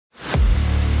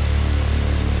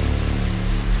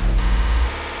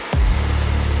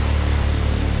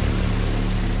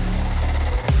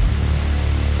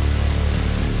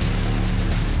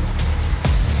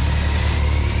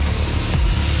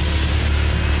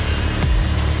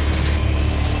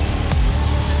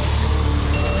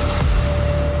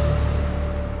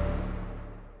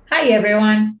Hi,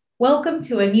 everyone. Welcome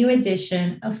to a new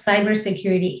edition of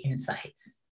Cybersecurity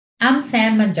Insights. I'm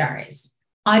Sam Manjares,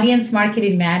 Audience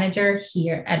Marketing Manager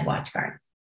here at WatchGuard.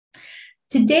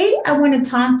 Today, I want to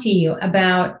talk to you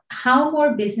about how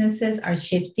more businesses are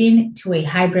shifting to a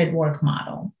hybrid work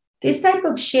model. This type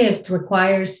of shift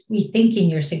requires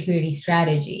rethinking your security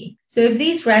strategy. So if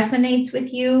this resonates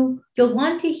with you, you'll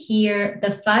want to hear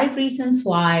the 5 reasons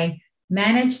why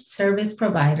managed service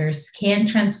providers can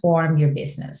transform your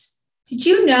business. Did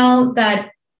you know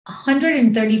that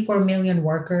 134 million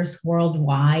workers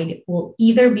worldwide will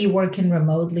either be working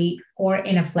remotely or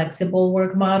in a flexible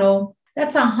work model?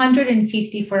 That's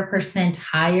 154%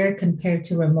 higher compared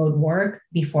to remote work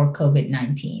before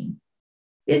COVID-19.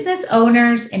 Business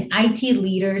owners and IT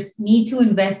leaders need to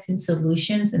invest in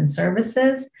solutions and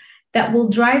services that will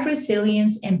drive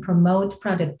resilience and promote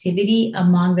productivity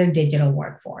among their digital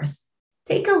workforce.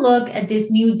 Take a look at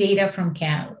this new data from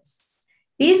Canalys.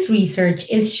 This research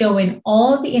is showing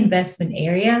all the investment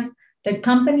areas that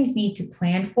companies need to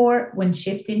plan for when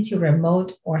shifting to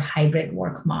remote or hybrid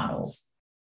work models.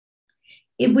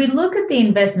 If we look at the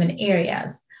investment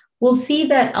areas, we'll see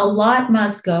that a lot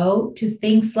must go to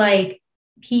things like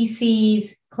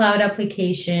PCs, cloud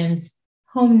applications,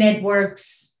 home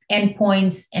networks,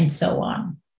 endpoints, and so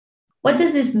on. What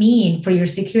does this mean for your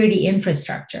security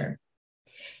infrastructure?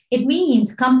 It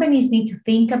means companies need to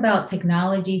think about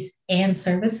technologies and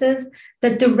services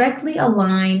that directly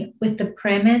align with the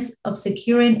premise of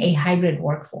securing a hybrid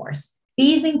workforce.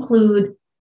 These include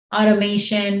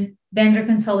automation, vendor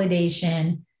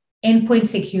consolidation, endpoint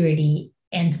security,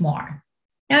 and more.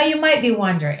 Now, you might be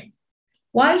wondering,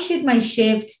 why should my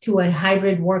shift to a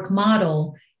hybrid work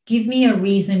model give me a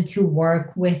reason to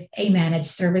work with a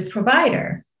managed service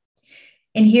provider?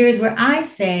 And here's where I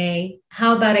say,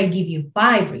 how about I give you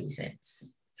 5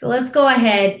 reasons? So let's go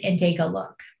ahead and take a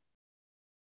look.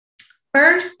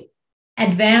 First,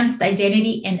 advanced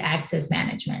identity and access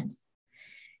management.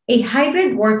 A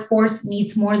hybrid workforce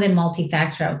needs more than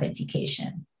multi-factor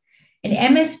authentication. And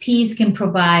MSPs can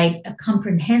provide a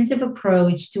comprehensive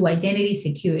approach to identity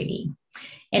security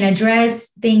and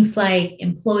address things like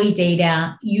employee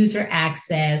data, user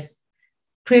access,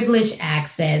 privileged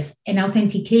access, and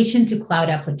authentication to cloud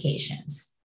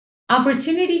applications.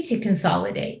 Opportunity to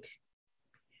consolidate.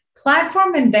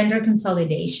 Platform and vendor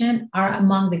consolidation are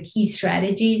among the key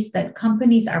strategies that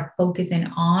companies are focusing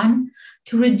on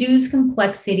to reduce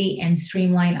complexity and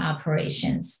streamline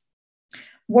operations.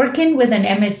 Working with an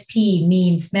MSP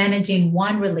means managing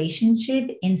one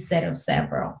relationship instead of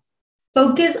several.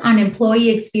 Focus on employee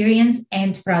experience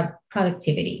and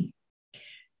productivity.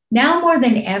 Now more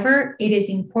than ever, it is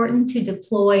important to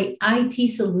deploy IT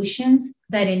solutions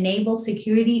that enable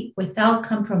security without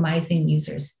compromising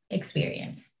users'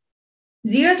 experience.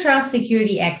 Zero Trust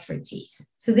security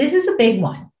expertise. So this is a big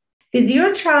one. The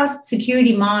Zero Trust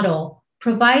security model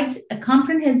provides a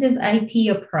comprehensive IT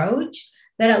approach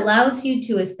that allows you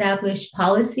to establish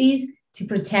policies to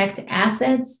protect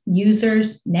assets,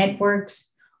 users,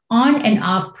 networks on and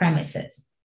off premises.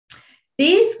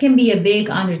 This can be a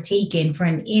big undertaking for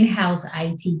an in-house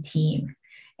IT team,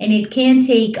 and it can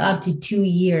take up to 2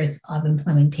 years of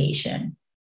implementation.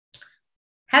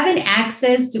 Having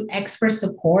access to expert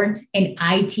support and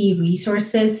IT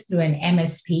resources through an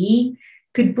MSP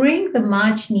could bring the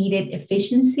much needed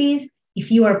efficiencies if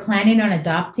you are planning on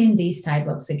adopting this type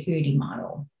of security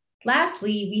model.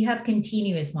 Lastly, we have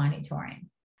continuous monitoring.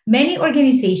 Many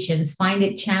organizations find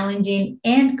it challenging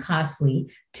and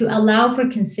costly to allow for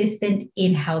consistent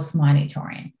in-house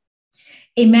monitoring.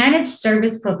 A managed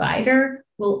service provider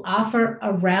will offer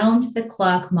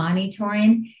around-the-clock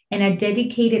monitoring and a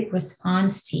dedicated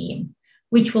response team,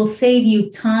 which will save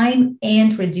you time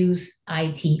and reduce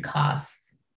IT costs.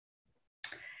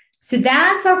 So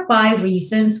that's our 5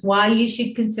 reasons why you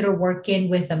should consider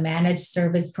working with a managed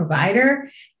service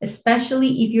provider,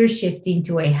 especially if you're shifting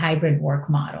to a hybrid work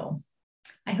model.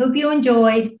 I hope you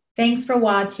enjoyed. Thanks for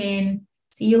watching.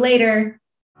 See you later.